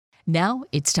Now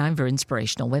it's time for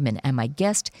Inspirational Women, and my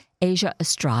guest, Asia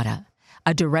Estrada,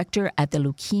 a director at the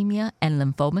Leukemia and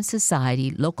Lymphoma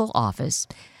Society local office,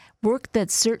 work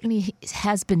that certainly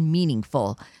has been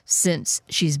meaningful since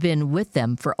she's been with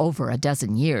them for over a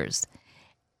dozen years.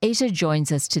 Asia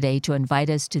joins us today to invite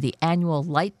us to the annual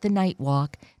Light the Night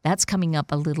Walk. That's coming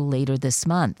up a little later this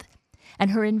month.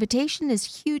 And her invitation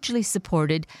is hugely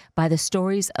supported by the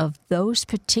stories of those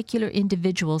particular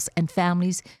individuals and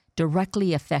families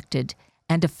directly affected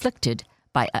and afflicted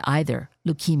by either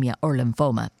leukemia or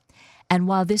lymphoma. And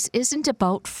while this isn't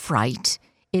about fright,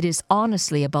 it is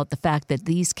honestly about the fact that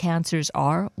these cancers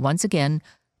are, once again,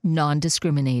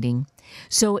 non-discriminating.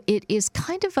 So it is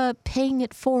kind of a paying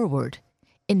it forward.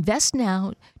 Invest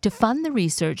now to fund the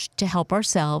research to help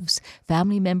ourselves,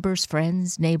 family members,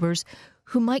 friends, neighbors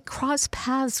who might cross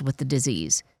paths with the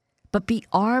disease, but be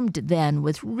armed then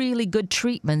with really good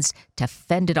treatments to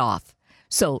fend it off.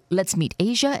 So let's meet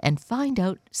Asia and find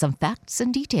out some facts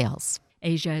and details.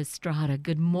 Asia Estrada,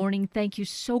 good morning. Thank you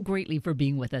so greatly for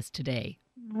being with us today.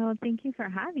 Well, thank you for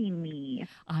having me.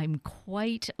 I'm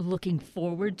quite looking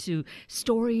forward to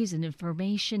stories and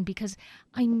information because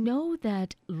I know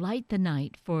that Light the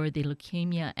Night for the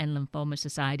Leukemia and Lymphoma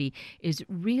Society is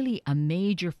really a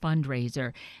major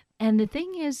fundraiser. And the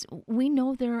thing is, we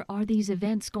know there are these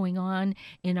events going on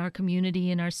in our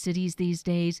community, in our cities these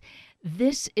days.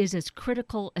 This is as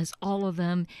critical as all of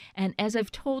them. And as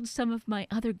I've told some of my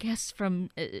other guests from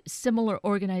similar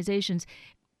organizations,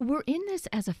 we're in this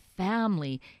as a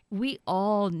family. We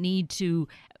all need to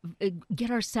get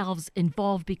ourselves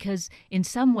involved because in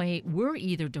some way we're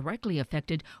either directly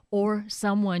affected or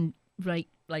someone like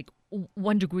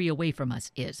 1 degree away from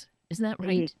us is. Isn't that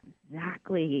right?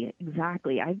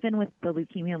 Exactly. I've been with the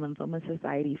Leukemia and Lymphoma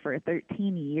Society for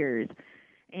 13 years.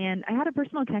 And I had a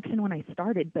personal connection when I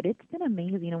started, but it's been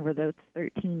amazing over those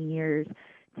 13 years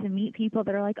to meet people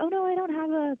that are like, oh, no, I don't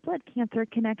have a blood cancer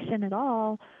connection at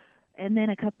all. And then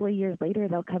a couple of years later,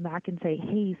 they'll come back and say,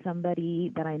 hey,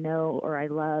 somebody that I know or I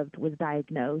loved was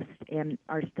diagnosed and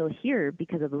are still here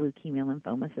because of the Leukemia and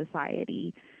Lymphoma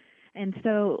Society. And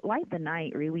so Light the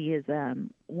Night really is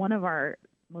one of our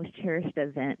most cherished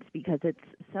events because it's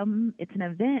an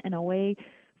event in a way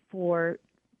for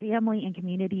family and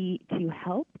community to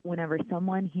help whenever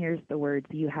someone hears the words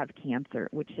you have cancer,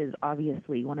 which is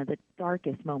obviously one of the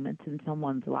darkest moments in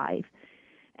someone's life.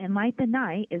 And Light the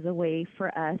Night is a way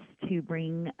for us to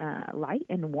bring light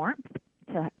and warmth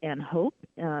and hope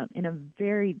in a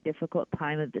very difficult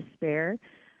time of despair.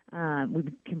 We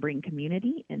can bring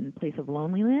community in place of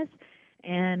loneliness.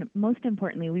 And most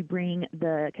importantly, we bring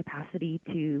the capacity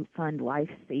to fund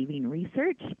life-saving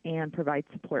research and provide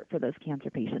support for those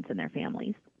cancer patients and their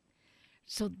families.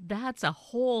 So that's a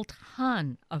whole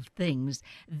ton of things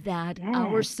that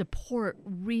our support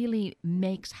really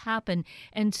makes happen.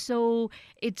 And so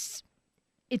it's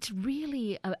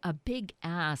really a big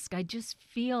ask. I just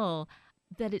feel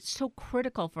that it's so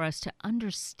critical for us to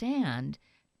understand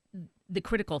the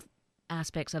critical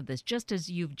aspects of this, just as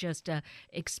you've just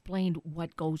explained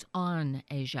what goes on,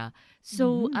 Asia.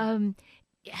 So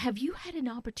have you had an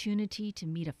opportunity to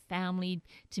meet a family,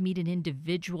 to meet an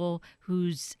individual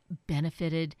who's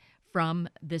benefited from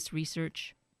this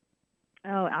research?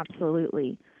 Oh,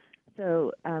 absolutely.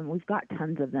 So we've got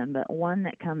tons of them, but one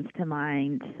that comes to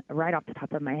mind right off the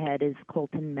top of my head is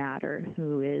Colton Matter,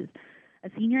 who is a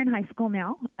senior in high school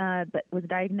now, but was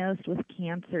diagnosed with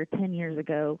cancer 10 years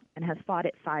ago and has fought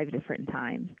it 5 different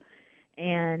times.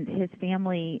 And his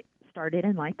family started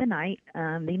in Light the Night.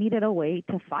 They needed a way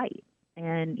to fight.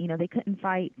 And, they couldn't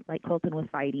fight like Colton was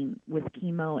fighting with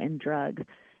chemo and drugs.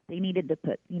 They needed to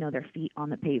put, their feet on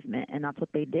the pavement, and that's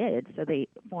what they did. So they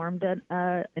formed an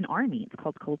army. It's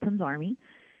called Colton's Army.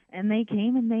 And they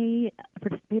came and they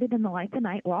participated in the Light the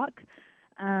Night Walk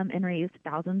and raised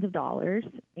thousands of dollars.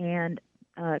 And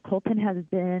Colton has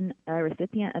been a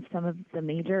recipient of some of the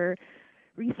major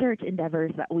research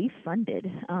endeavors that we funded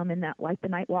in that Light the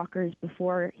Night Walkers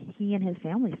before he and his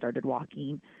family started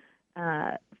walking.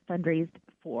 Fundraised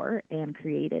for and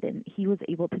created, and he was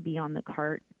able to be on the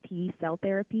CAR T cell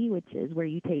therapy, which is where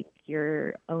you take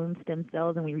your own stem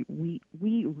cells and we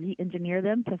re-engineer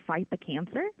them to fight the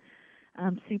cancer.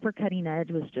 Super cutting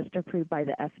edge, was just approved by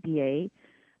the FDA,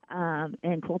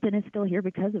 and Colton is still here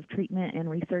because of treatment and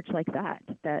research like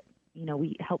that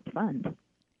we helped fund.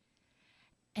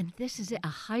 And this is a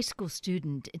high school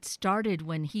student. It started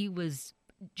when he was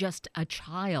just a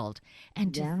child,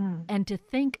 and to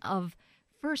think of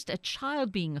first a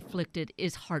child being afflicted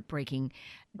is heartbreaking.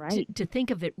 Right. To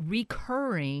think of it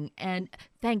recurring, and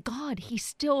thank God he's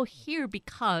still here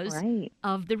because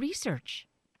of the research.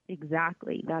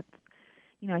 Exactly. That's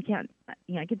I can't,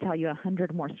 I could tell you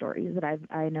 100 more stories that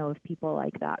I know of people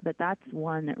like that, but that's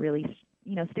one that really,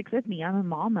 sticks with me. I'm a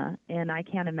mama, and I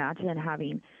can't imagine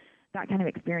having that kind of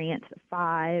experience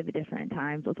 5 different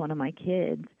times with one of my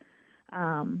kids.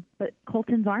 But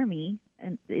Colton's Army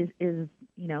is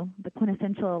the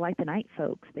quintessential Light the Night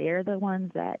folks. They're the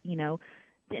ones that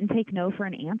didn't take no for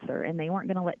an answer, and they weren't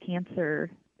going to let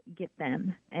cancer get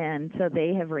them. And so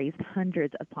they have raised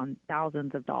hundreds upon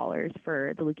thousands of dollars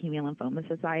for the Leukemia Lymphoma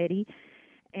Society.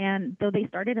 And though they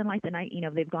started in Light the Night,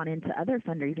 they've gone into other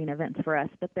fundraising events for us,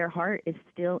 but their heart is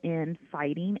still in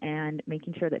fighting and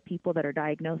making sure that people that are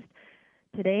diagnosed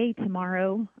today,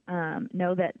 tomorrow,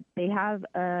 know that they have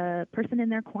a person in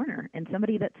their corner and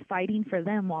somebody that's fighting for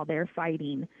them while they're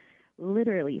fighting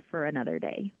literally for another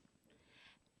day.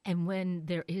 And when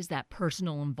there is that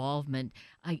personal involvement,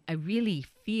 I really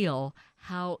feel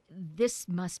how this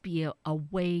must be a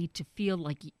way to feel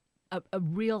like a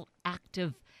real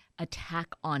active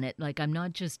attack on it. Like I'm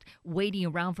not just waiting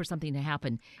around for something to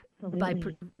happen.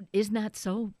 Absolutely. Isn't that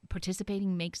so?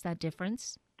 Participating makes that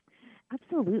difference?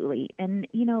 Absolutely. And,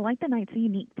 Light the Night's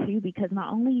unique too, because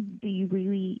not only do you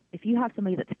really, if you have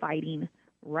somebody that's fighting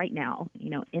right now,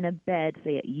 in a bed,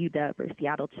 say at UW or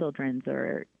Seattle Children's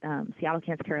or Seattle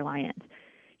Cancer Care Alliance,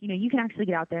 you can actually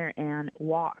get out there and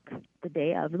walk the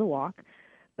day of the walk.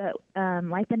 But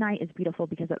Light the Night is beautiful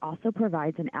because it also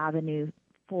provides an avenue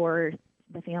for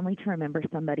the family to remember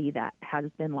somebody that has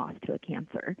been lost to a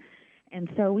cancer. And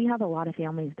so we have a lot of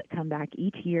families that come back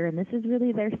each year, and this is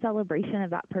really their celebration of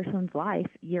that person's life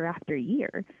year after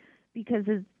year. Because,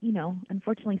 as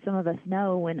unfortunately some of us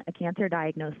know, when a cancer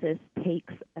diagnosis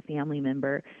takes a family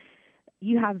member,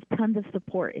 you have tons of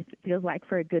support, it feels like,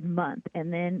 for a good month.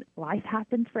 And then life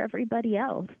happens for everybody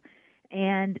else.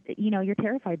 And, you're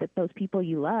terrified that those people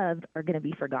you loved are going to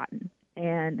be forgotten.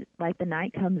 And Light the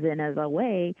Night comes in as a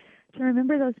way to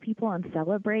remember those people and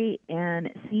celebrate and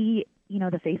see,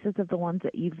 the faces of the ones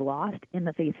that you've lost in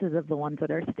the faces of the ones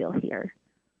that are still here.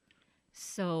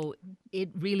 So it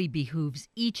really behooves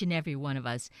each and every one of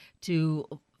us to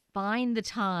find the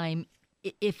time,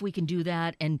 if we can do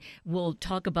that, and we'll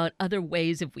talk about other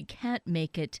ways if we can't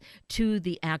make it to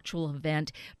the actual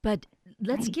event. But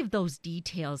let's Right. give those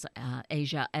details,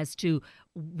 Asia, as to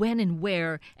when and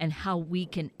where and how we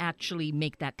can actually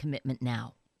make that commitment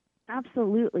now.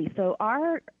 Absolutely. So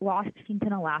our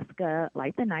Washington, Alaska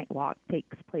Light the Night walk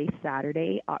takes place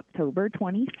Saturday, October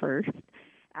 21st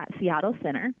at Seattle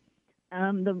Center.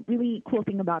 The really cool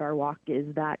thing about our walk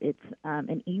is that it's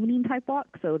an evening type walk,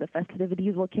 so the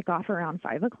festivities will kick off around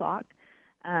 5 o'clock.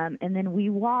 And then we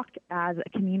walk as a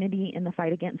community in the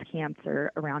fight against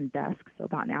cancer around dusk, so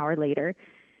about an hour later.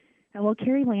 And we'll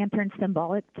carry lanterns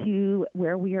symbolic to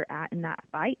where we are at in that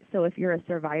fight. So if you're a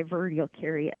survivor, you'll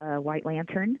carry a white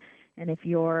lantern. And if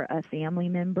you're a family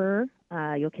member,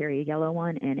 you'll carry a yellow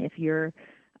one. And if you're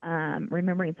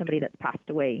remembering somebody that's passed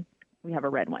away, we have a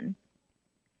red one.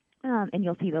 And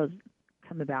you'll see those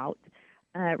come about.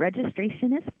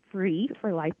 Registration is free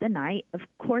for Light the Night. Of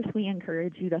course, we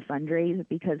encourage you to fundraise,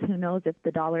 because who knows if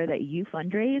the dollar that you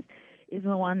fundraise is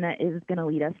the one that is going to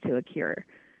lead us to a cure.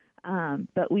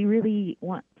 But we really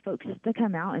want folks just to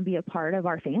come out and be a part of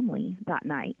our family that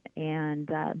night and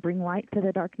bring light to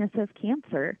the darkness of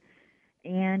cancer.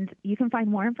 And you can find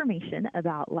more information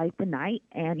about Light the Night,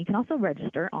 and you can also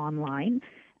register online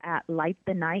at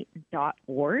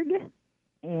lightthenight.org.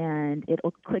 And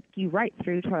it'll click you right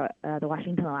through to the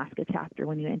Washington, Alaska chapter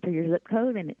when you enter your zip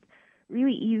code, and it's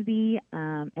really easy,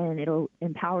 and it'll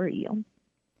empower you.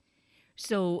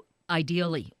 So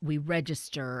ideally, we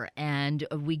register and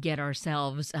we get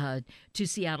ourselves to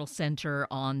Seattle Center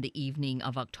on the evening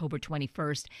of October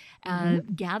 21st,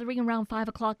 gathering around 5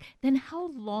 o'clock. Then how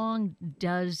long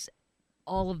does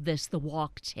all of this, the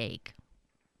walk, take?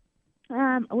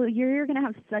 Well, you're going to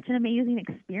have such an amazing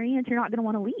experience. You're not going to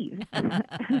want to leave.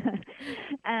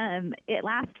 It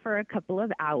lasts for a couple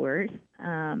of hours,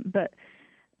 but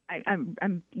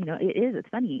it's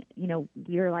funny.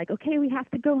 We're like, okay, we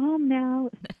have to go home now,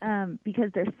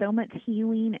 because there's so much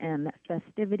healing and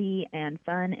festivity and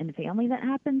fun and family that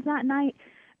happens that night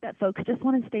that folks just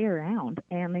want to stay around,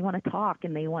 and they want to talk,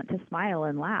 and they want to smile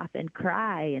and laugh and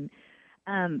cry. And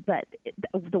but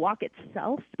the walk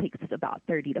itself takes about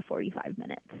 30 to 45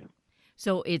 minutes.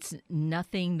 So it's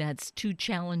nothing that's too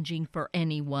challenging for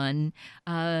anyone.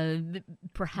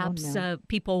 Perhaps no.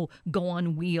 people go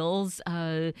on wheels.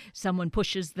 Someone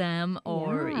pushes them,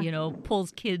 or Yeah.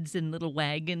 pulls kids in little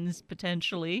wagons,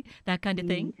 potentially, that kind of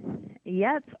thing.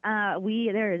 Yep.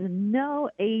 There is no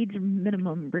age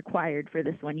minimum required for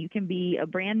this one. You can be a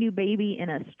brand new baby in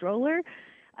a stroller,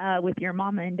 with your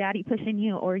mama and daddy pushing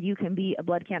you, or you can be a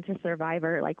blood cancer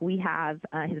survivor like we have.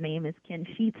 His name is Ken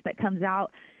Sheets, that comes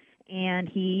out and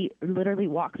he literally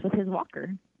walks with his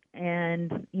walker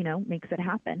and, makes it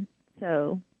happen.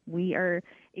 So we are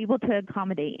able to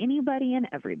accommodate anybody and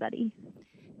everybody.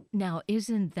 Now,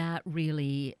 isn't that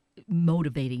really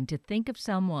motivating to think of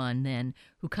someone then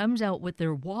who comes out with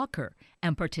their walker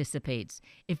and participates?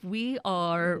 If we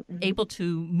are able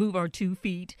to move our 2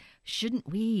 feet, shouldn't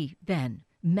we then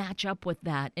match up with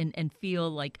that and feel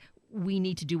like we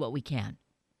need to do what we can?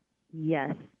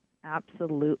 Yes,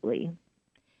 absolutely.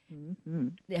 Mm-hmm.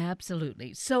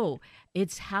 Absolutely. So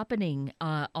it's happening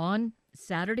on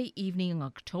Saturday evening,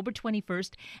 October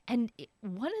 21st. And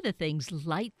one of the things,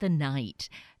 Light the Night,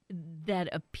 that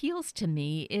appeals to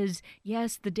me is,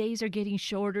 yes, the days are getting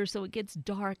shorter, so it gets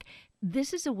dark.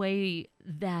 This is a way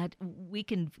that we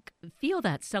can feel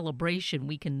that celebration.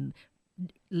 We can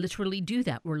literally do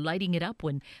that. We're lighting it up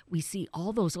when we see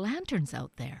all those lanterns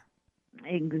out there.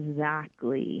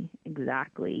 Exactly.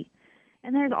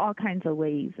 And there's all kinds of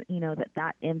ways,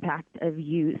 that impact of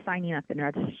you signing up and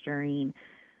registering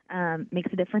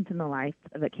makes a difference in the life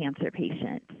of a cancer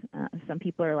patient. Some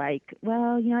people are like,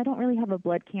 well, I don't really have a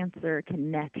blood cancer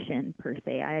connection per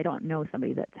se. I don't know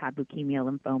somebody that's had leukemia,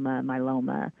 lymphoma,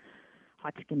 myeloma,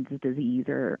 Hodgkin's disease,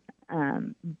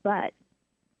 but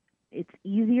it's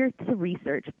easier to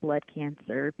research blood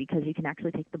cancer because you can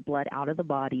actually take the blood out of the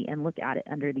body and look at it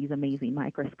under these amazing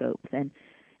microscopes. And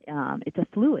it's a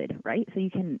fluid, right? So you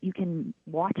can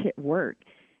watch it work.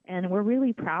 And we're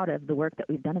really proud of the work that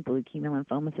we've done at the Leukemia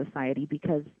Lymphoma Society,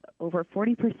 because over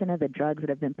 40% of the drugs that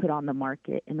have been put on the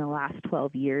market in the last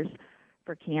 12 years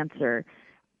for cancer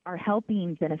are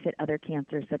helping benefit other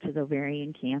cancers such as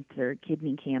ovarian cancer,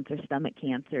 kidney cancer, stomach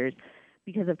cancers,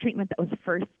 because of treatment that was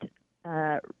first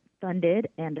funded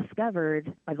and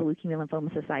discovered by the Leukemia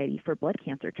Lymphoma Society for blood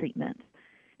cancer treatments.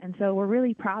 And so we're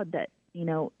really proud that,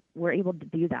 we're able to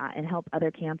do that and help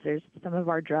other cancers. Some of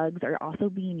our drugs are also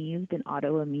being used in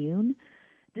autoimmune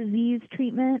disease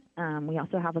treatment. We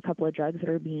also have a couple of drugs that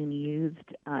are being used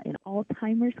in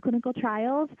Alzheimer's clinical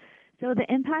trials. So the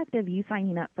impact of you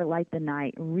signing up for Light the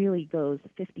Night really goes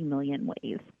 50 million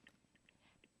ways.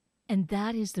 And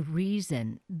that is the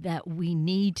reason that we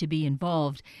need to be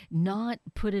involved, not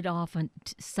put it off on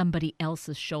somebody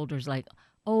else's shoulders like,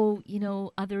 oh,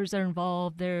 others are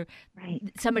involved. Right.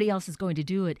 Somebody else is going to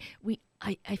do it.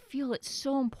 I feel it's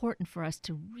so important for us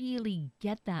to really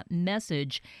get that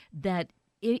message that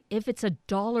if it's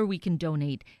 $1 we can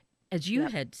donate, as you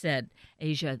had said,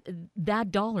 Asia,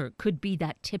 that $1 could be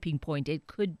that tipping point. It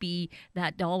could be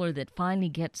that $1 that finally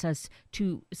gets us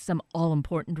to some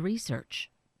all-important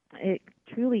research. It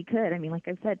truly could. I mean, like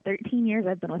I've said, 13 years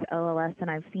I've been with LLS,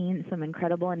 and I've seen some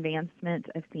incredible advancements.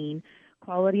 I've seen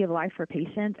quality of life for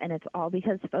patients, and it's all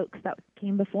because folks that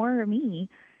came before me,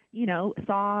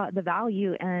 saw the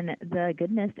value and the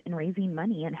goodness in raising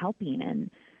money and helping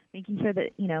and making sure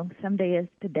that, someday is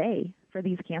today for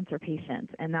these cancer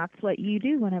patients. And that's what you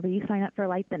do whenever you sign up for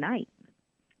Light the Night.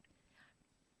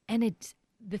 And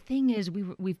the thing is,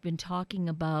 we've been talking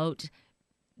about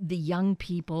the young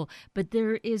people, but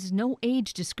there is no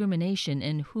age discrimination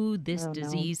in who this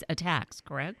disease attacks,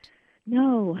 correct?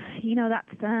 No,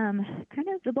 that's kind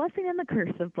of the blessing and the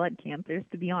curse of blood cancers,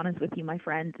 to be honest with you, my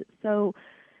friend. So,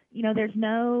 you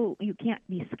can't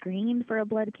be screened for a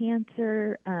blood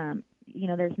cancer.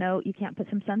 You can't put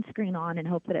some sunscreen on and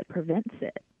hope that it prevents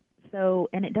it. So,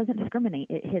 and it doesn't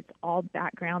discriminate. It hits all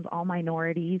backgrounds, all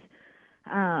minorities.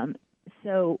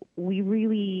 So we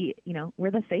really,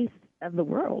 we're the face of the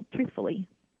world, truthfully.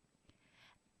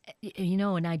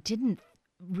 And I didn't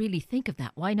really think of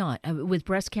that. Why not? With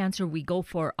breast cancer, we go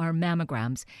for our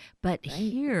mammograms. But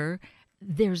here,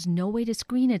 there's no way to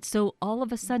screen it. So all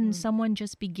of a sudden, someone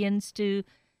just begins to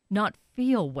not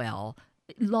feel well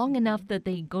long enough that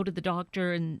they go to the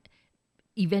doctor and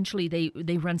eventually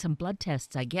they run some blood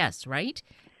tests, I guess, right?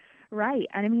 Right.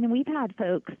 And I mean, we've had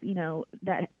folks,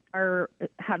 that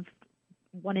have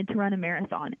wanted to run a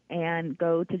marathon and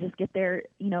go to just get their,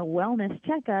 wellness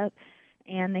checkup.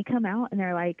 And they come out and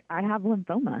they're like, I have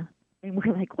lymphoma. And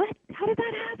we're like, what? How did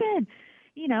that happen?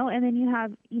 And then you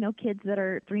have, kids that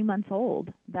are 3 months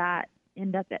old that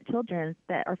end up at Children's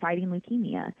that are fighting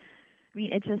leukemia. I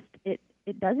mean,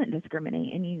 it doesn't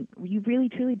discriminate. And you really,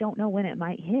 truly don't know when it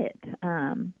might hit,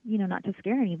 not to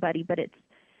scare anybody, but it's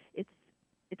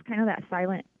kind of that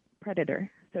silent predator,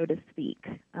 so to speak.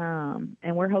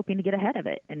 And we're hoping to get ahead of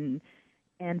it and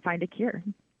find a cure.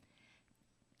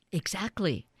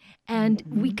 Exactly. And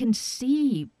we can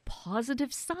see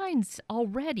positive signs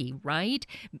already, right?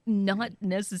 Not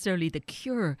necessarily the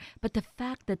cure, but the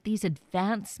fact that these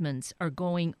advancements are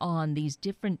going on, these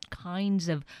different kinds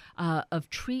of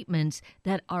treatments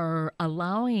that are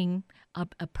allowing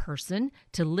a person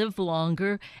to live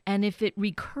longer. And if it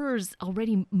recurs,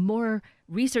 already more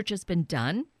research has been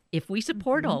done. If we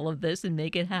support all of this and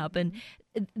make it happen,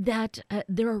 that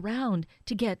they're around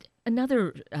to get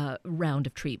another round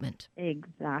of treatment.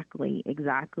 Exactly,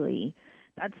 exactly.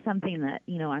 That's something that,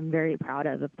 I'm very proud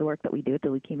of the work that we do at the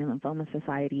Leukemia Lymphoma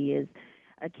Society is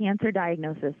a cancer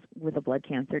diagnosis with a blood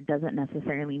cancer doesn't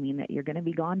necessarily mean that you're going to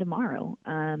be gone tomorrow.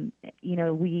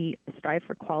 We strive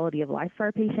for quality of life for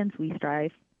our patients. We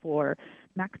strive for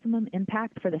maximum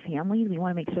impact for the families. We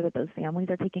want to make sure that those families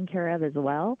are taken care of as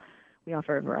well. We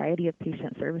offer a variety of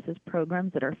patient services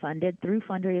programs that are funded through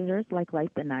fundraisers like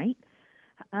Light the Night.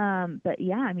 But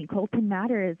yeah, Colton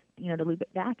Matter is, to loop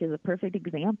it back, is a perfect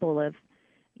example of,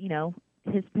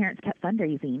 his parents kept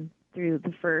fundraising through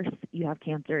the first you have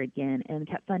cancer again and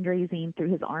kept fundraising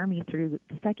through his army through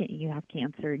the second you have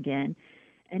cancer again.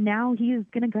 And now he's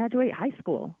going to graduate high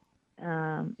school,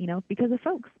 because of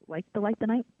folks like the Light the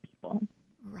Night people.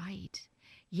 Right.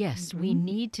 Yes, we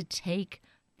need to take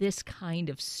this kind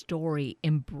of story,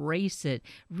 embrace it,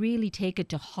 really take it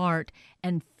to heart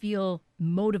and feel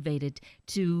motivated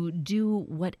to do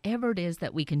whatever it is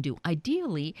that we can do.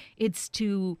 Ideally, it's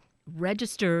to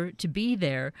register to be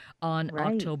there on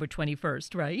October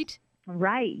 21st, right?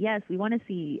 Right. Yes. We want to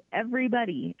see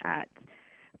everybody at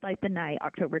Light the Night,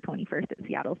 October 21st at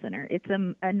Seattle Center. It's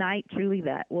a night truly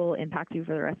that will impact you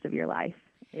for the rest of your life.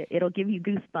 It'll give you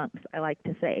goosebumps, I like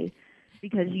to say,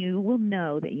 because you will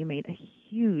know that you made a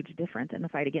huge difference in the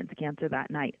fight against cancer that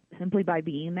night simply by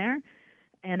being there,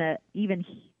 and an even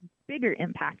bigger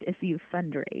impact if you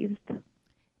fundraised.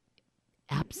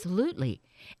 Absolutely.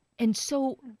 And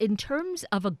so in terms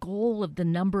of a goal of the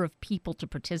number of people to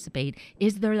participate,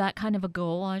 is there that kind of a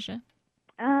goal, Aja?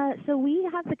 So we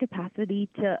have the capacity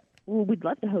we'd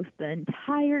love to host the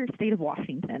entire state of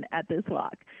Washington at this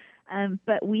walk.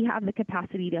 But we have the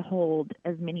capacity to hold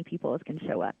as many people as can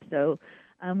show up. So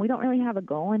we don't really have a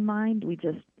goal in mind. We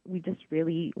just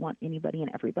really want anybody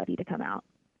and everybody to come out.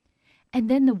 And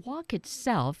then the walk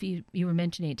itself, you were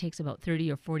mentioning it takes about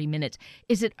 30 or 40 minutes.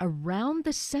 Is it around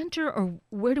the center, or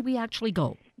where do we actually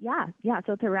go? Yeah.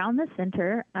 So it's around the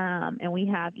center, and we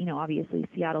have, obviously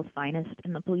Seattle's finest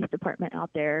in the police department out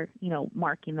there,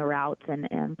 marking the routes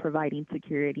and providing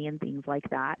security and things like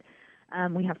that.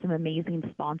 We have some amazing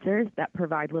sponsors that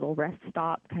provide little rest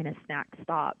stop, kind of snack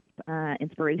stop,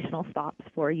 inspirational stops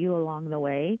for you along the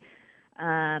way.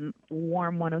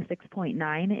 Warm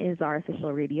 106.9 is our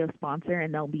official radio sponsor,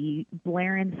 and they'll be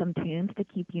blaring some tunes to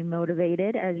keep you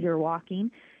motivated as you're walking.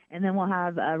 And then we'll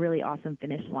have a really awesome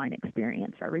finish line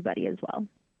experience for everybody as well.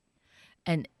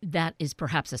 And that is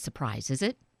perhaps a surprise, is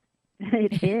it?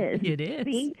 It is. It is.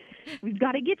 See, we've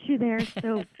got to get you there,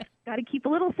 so got to keep a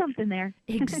little something there.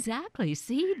 Exactly.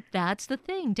 See, that's the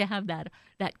thing, to have that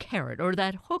carrot or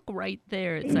that hook right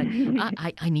there. It's like,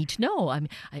 I need to know.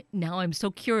 Now I'm so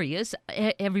curious.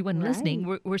 Everyone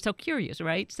listening, we're so curious,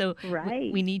 right? So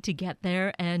we need to get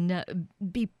there and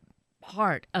be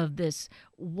part of this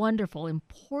wonderful,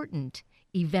 important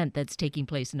event that's taking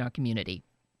place in our community.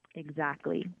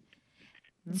 Exactly.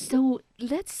 So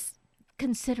let's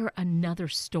consider another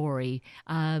story.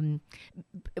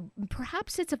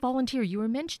 Perhaps it's a volunteer. You were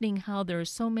mentioning how there are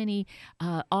so many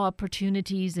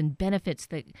opportunities and benefits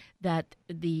that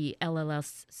the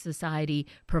LLS Society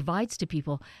provides to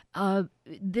people.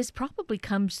 This probably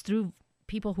comes through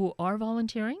people who are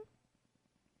volunteering?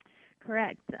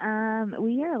 Correct.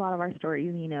 We hear a lot of our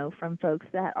stories, from folks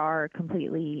that are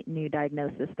completely new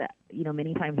diagnosis that,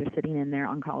 many times are sitting in their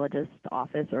oncologist's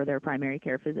office or their primary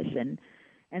care physician,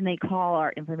 and they call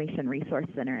our information resource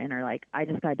center and are like, I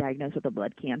just got diagnosed with a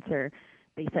blood cancer.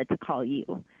 They said to call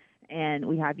you. And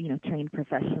we have, trained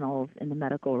professionals in the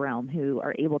medical realm who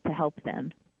are able to help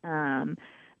them.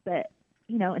 But,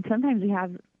 and sometimes we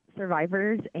have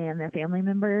survivors and their family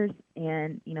members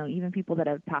and, even people that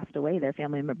have passed away, their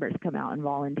family members come out and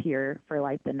volunteer for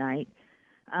Light the Night.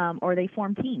 Or they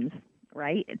form teams,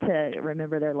 right, to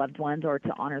remember their loved ones or to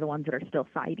honor the ones that are still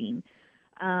fighting.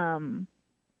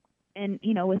 And,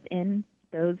 within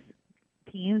those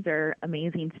teams, there are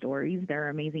amazing stories. There are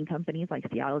amazing companies like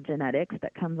Seattle Genetics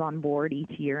that comes on board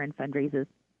each year and fundraises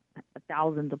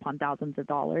thousands upon thousands of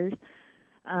dollars.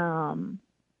 And,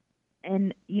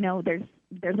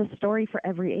 there's a story for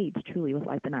every age, truly, with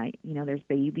Light the Night. There's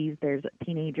babies, there's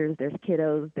teenagers, there's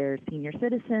kiddos, there's senior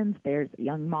citizens, there's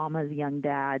young mamas, young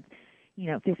dads,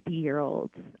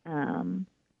 50-year-olds.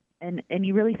 and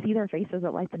you really see their faces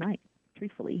at Light the Night,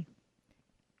 truthfully.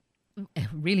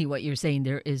 Really, what you're saying,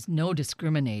 there is no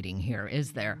discriminating here,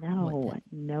 is there?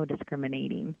 No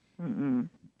discriminating. Mm-mm.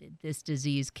 This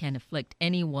disease can afflict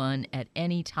anyone at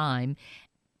any time,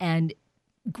 and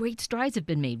great strides have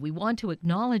been made. We want to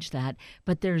acknowledge that,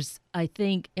 but there's, I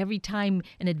think, every time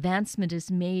an advancement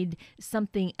is made,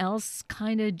 something else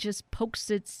kind of just pokes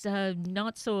its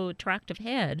not so attractive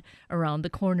head around the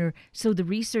corner. So the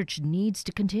research needs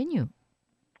to continue.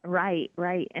 Right.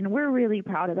 And we're really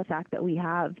proud of the fact that we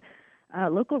have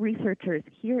local researchers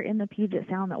here in the Puget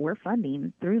Sound that we're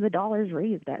funding through the dollars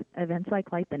raised at events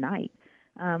like Light the Night.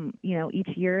 Each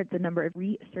year the number of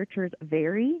researchers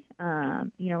vary.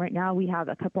 Right now we have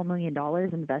a couple $1 million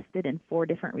invested in 4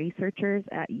 different researchers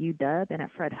at UW and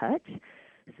at Fred Hutch.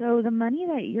 So the money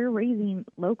that you're raising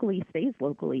locally stays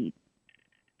locally.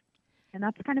 And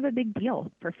that's kind of a big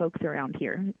deal for folks around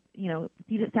here.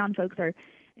 Puget Sound folks are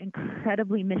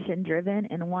incredibly mission driven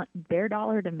and want their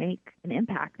dollar to make an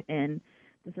impact. And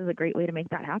this is a great way to make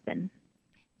that happen.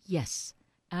 Yes,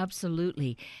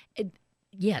 absolutely.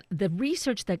 The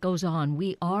research that goes on,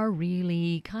 we are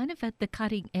really kind of at the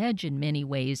cutting edge in many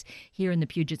ways here in the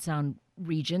Puget Sound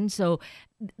region. So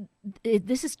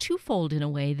this is twofold in a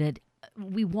way that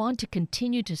we want to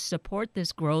continue to support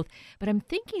this growth, but I'm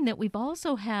thinking that we've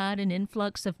also had an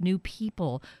influx of new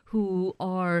people who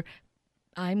are,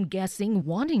 I'm guessing,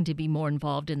 wanting to be more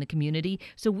involved in the community.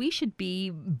 So we should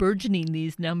be burgeoning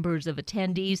these numbers of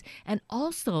attendees, and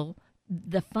also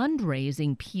the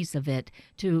fundraising piece of it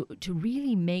to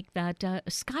really make that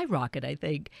skyrocket, I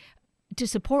think, to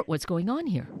support what's going on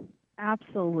here.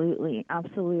 Absolutely.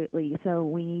 So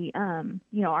we,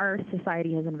 our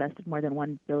society has invested more than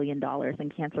 $1 billion in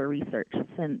cancer research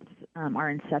since our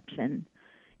inception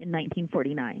in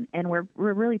 1949, and we're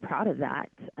really proud of that.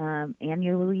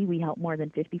 Annually, we help more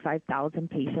than 55,000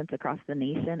 patients across the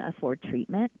nation afford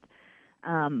treatment.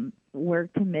 We're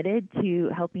committed to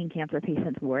helping cancer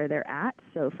patients where they're at.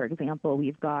 So, for example,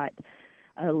 we've got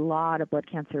a lot of blood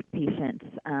cancer patients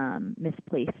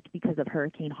misplaced because of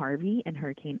Hurricane Harvey and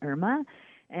Hurricane Irma,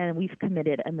 and we've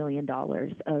committed $1 million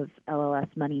of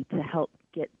LLS money to help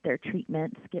get their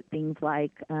treatments, get things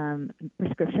like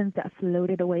prescriptions that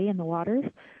floated away in the waters.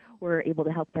 We're able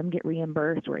to help them get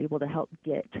reimbursed. We're able to help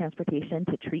get transportation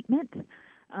to treatment.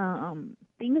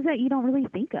 Things that you don't really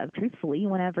think of, truthfully,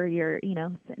 whenever you're,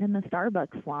 sitting in the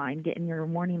Starbucks line getting your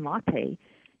morning latte.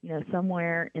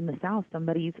 Somewhere in the South,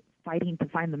 somebody's fighting to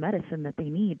find the medicine that they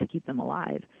need to keep them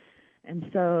alive. And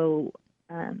so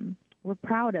we're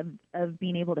proud of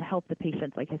being able to help the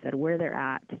patients, like I said, where they're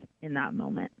at in that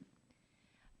moment.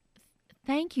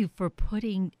 Thank you for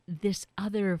putting this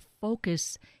other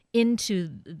focus into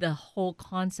the whole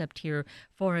concept here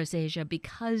for us, Asia,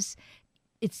 because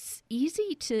it's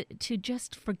easy to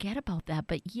just forget about that.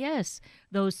 But yes,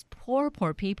 those poor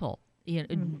people,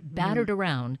 battered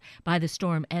around by the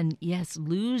storm, and yes,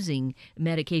 losing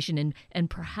medication and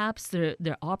perhaps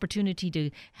the opportunity to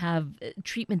have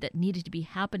treatment that needed to be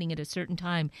happening at a certain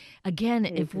time. Again,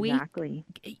 exactly.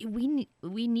 if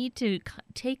we need to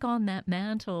take on that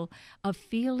mantle of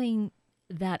feeling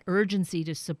that urgency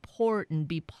to support and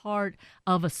be part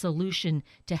of a solution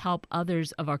to help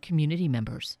others of our community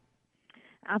members.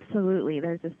 Absolutely.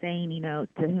 There's a saying, to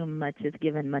whom much is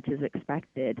given, much is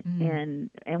expected. And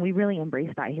we really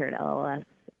embrace that here at LLS.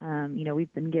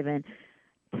 We've been given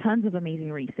tons of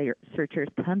amazing researchers,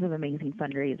 tons of amazing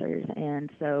fundraisers. And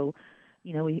so,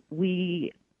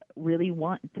 we really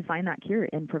want to find that cure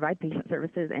and provide patient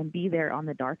services and be there on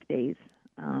the dark days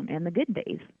and the good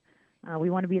days.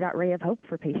 We want to be that ray of hope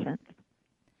for patients.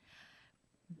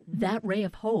 That ray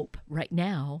of hope right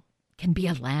now can be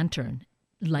a lantern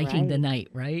lighting the night,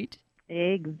 right?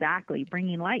 Exactly.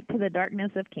 Bringing light to the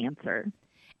darkness of cancer.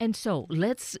 And so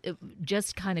let's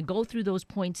just kind of go through those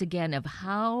points again of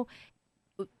how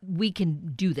we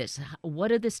can do this.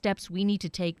 What are the steps we need to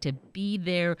take to be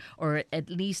there, or at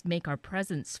least make our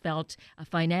presence felt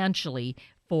financially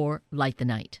for Light the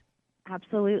Night?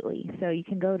 Absolutely. So you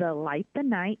can go to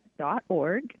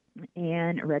lightthenight.org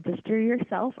and register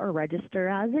yourself or register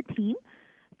as a team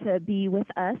to be with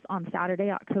us on Saturday,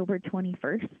 October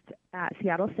 21st at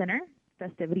Seattle Center.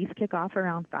 Festivities kick off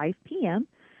around 5 p.m.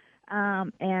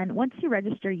 And once you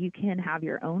register, you can have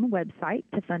your own website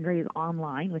to fundraise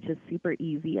online, which is super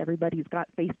easy. Everybody's got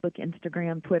Facebook,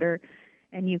 Instagram, Twitter,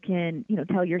 and you can,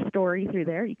 tell your story through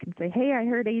there. You can say, hey, I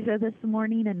heard Asia this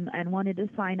morning and wanted to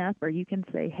sign up, or you can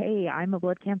say, hey, I'm a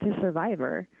blood cancer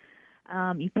survivor.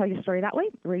 You tell your story that way,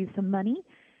 raise some money,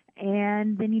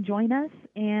 and then you join us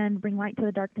and bring light to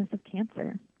the darkness of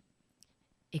cancer.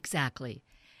 Exactly.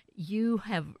 You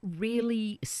have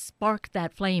really sparked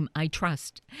that flame, I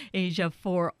trust, Asia,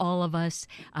 for all of us.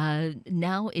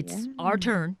 Now it's our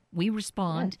turn. We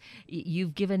respond.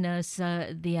 You've given us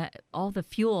all the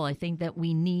fuel, I think, that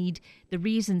we need, the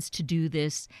reasons to do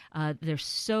this. They're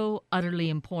so utterly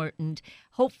important.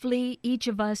 Hopefully, each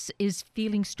of us is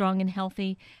feeling strong and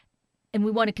healthy, and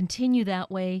we want to continue that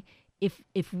way.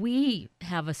 If we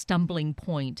have a stumbling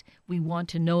point, we want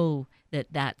to know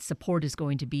that support is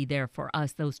going to be there for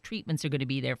us. Those treatments are going to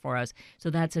be there for us.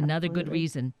 So that's another good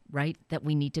reason, right, that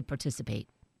we need to participate.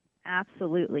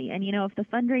 Absolutely. And, if the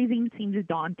fundraising seems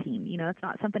daunting, it's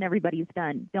not something everybody's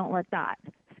done, don't let that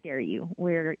scare you.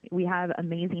 We have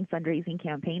amazing fundraising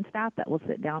campaign staff that will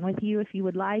sit down with you if you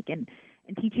would like and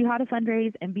teach you how to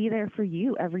fundraise and be there for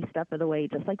you every step of the way,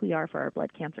 just like we are for our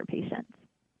blood cancer patients.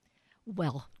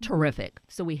 Well, terrific.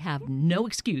 So we have no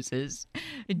excuses.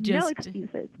 No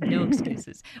excuses. No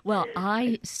excuses. Well,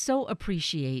 I so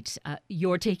appreciate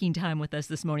your taking time with us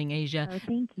this morning, Asia. Oh,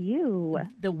 thank you.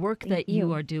 The work that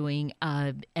you are doing,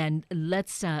 and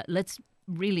let's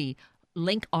really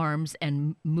link arms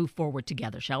and move forward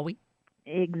together, shall we?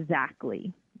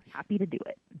 Exactly. Happy to do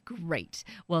it. Great.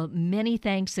 Well, many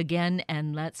thanks again,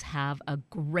 and let's have a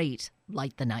great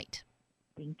Light the Night.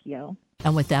 Thank you.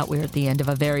 And with that, we're at the end of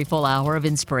a very full hour of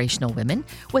Inspirational Women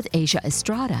with Asia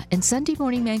Estrada and Sunday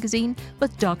Morning Magazine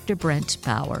with Dr. Brent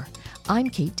Bauer. I'm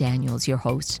Kate Daniels, your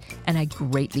host, and I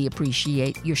greatly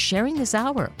appreciate your sharing this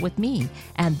hour with me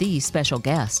and these special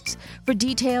guests. For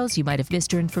details you might have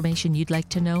missed or information you'd like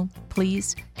to know,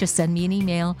 please just send me an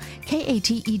email,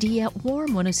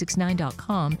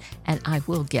 kated@warm1069.com, and I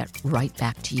will get right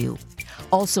back to you.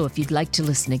 Also, if you'd like to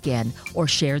listen again or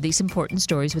share these important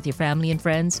stories with your family and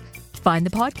friends, find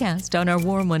the podcast on our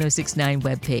Warm 1069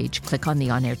 webpage. Click on the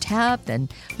On Air tab, then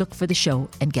look for the show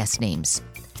and guest names.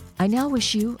 I now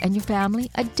wish you and your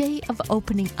family a day of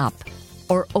opening up,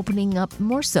 or opening up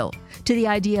more so, to the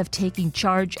idea of taking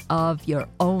charge of your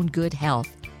own good health.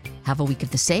 Have a week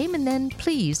of the same, and then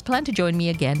please plan to join me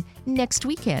again next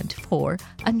weekend for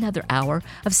another hour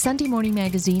of Sunday Morning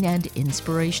Magazine and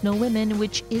Inspirational Women,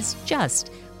 which is just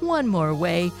one more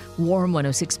way Warm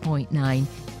 106.9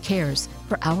 cares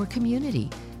for our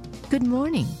community. Good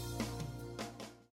morning.